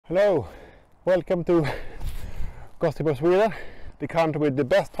Hello, welcome to Gothenburg, Sweden, the country with the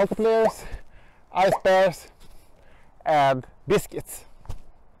best hockey players, ice bears and biscuits.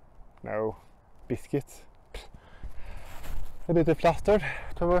 No, biscuits. A bit flustered,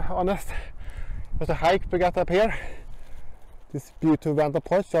 to be honest. It was a hike we got up here. This beautiful vantage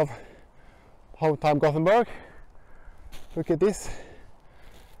point of hometown Gothenburg. Look at this.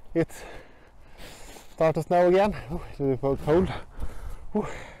 It's started to snow again. Ooh, it's a little bit cold. Ooh.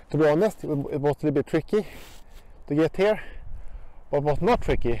 To be honest, it was a little bit tricky to get here. What was not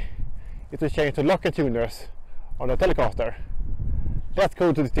tricky is to change the locker tuners on the Telecaster. Let's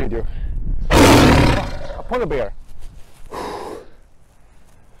go to the studio. A polar bear.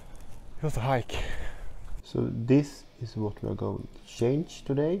 It was a hike. So this is what we are going to change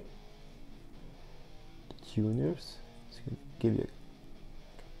today. The tuners. So give you a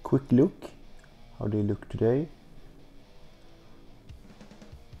quick look how they look today.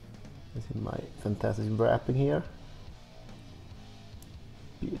 This is my fantastic wrapping here.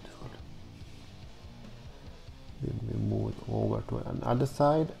 Beautiful. Then we move it over to another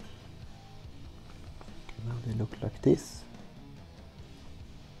side. Now they look like this.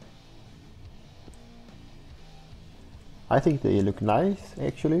 I think they look nice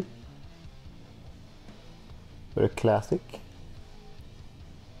actually. Very classic.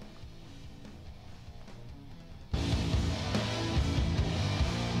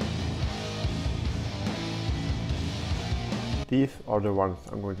 These are the ones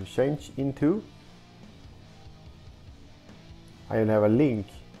I'm going to change into. I will have a link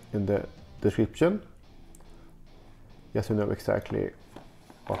in the description, just to know exactly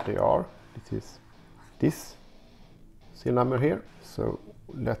what they are. It is this serial number here. So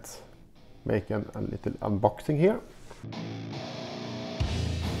let's make a little unboxing here.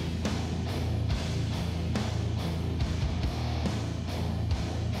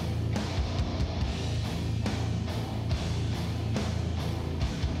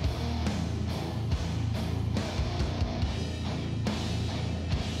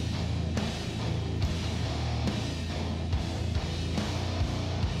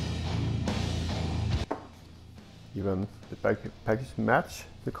 Even the package match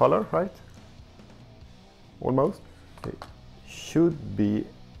the color, right? Almost. They should be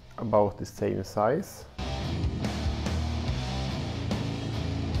about the same size.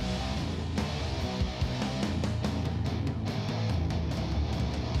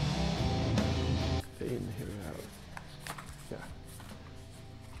 In here we have, yeah.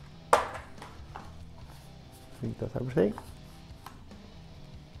 I think that's everything.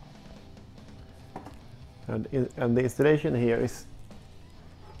 And the installation here is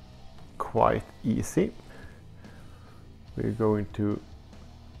quite easy. We're going to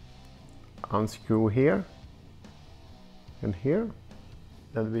unscrew here and here,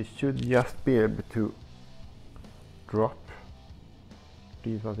 and we should just be able to drop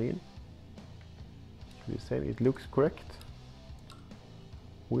these ones in. Should we say it looks correct?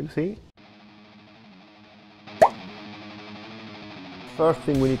 We'll see. First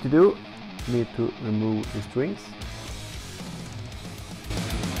thing we need to do, we need to remove the strings.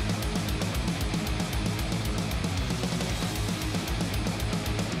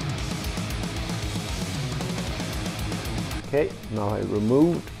 Okay, now I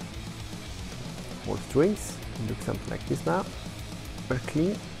removed all strings. It looks something like this now. Very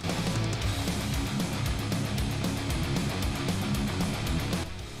clean.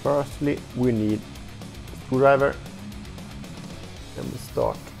 Firstly, we need a screwdriver. Then we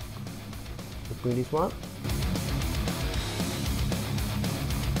start opening this one.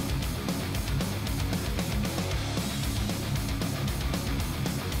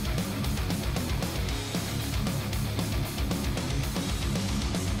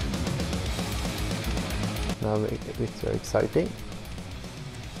 Now it's very exciting.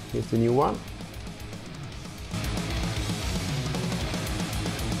 Here's the new one.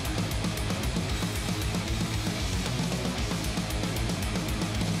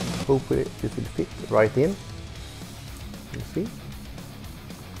 Hopefully this will fit right in. You see?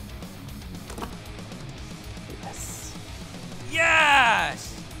 Yes!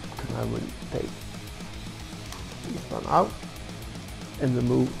 Yes! And I will take this one out and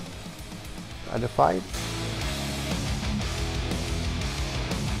remove the other side.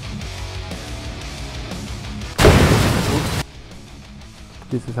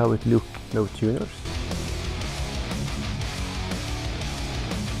 This is how it looks, no tuners.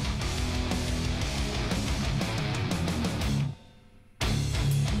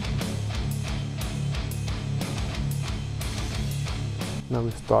 Now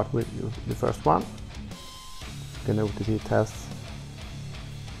we start with the first one. You can notice it has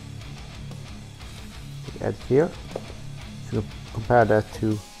edge here. If you compare that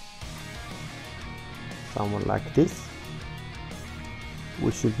to someone like this,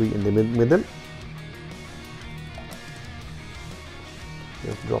 which should be in the middle.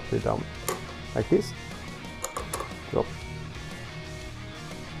 Just drop it down like this. Drop.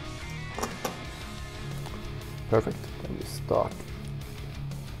 Perfect. Then we start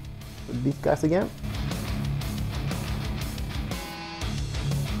with these guys again.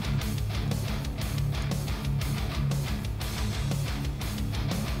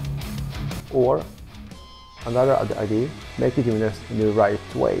 Or another idea, make it in the right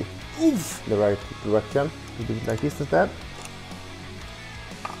way. Oof. The right direction. We do it like this instead.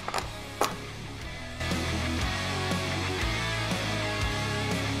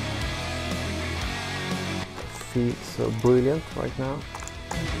 Feels so brilliant right now.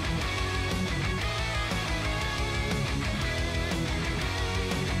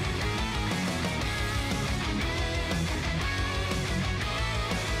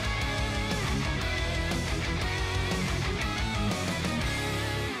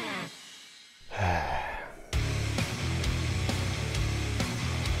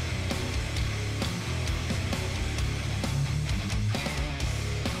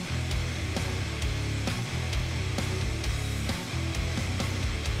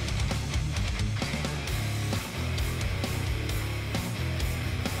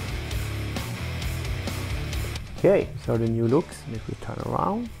 Okay, so the new looks, if we turn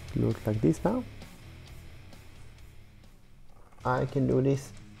around, it looks like this now. I can do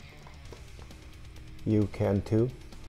this. You can too.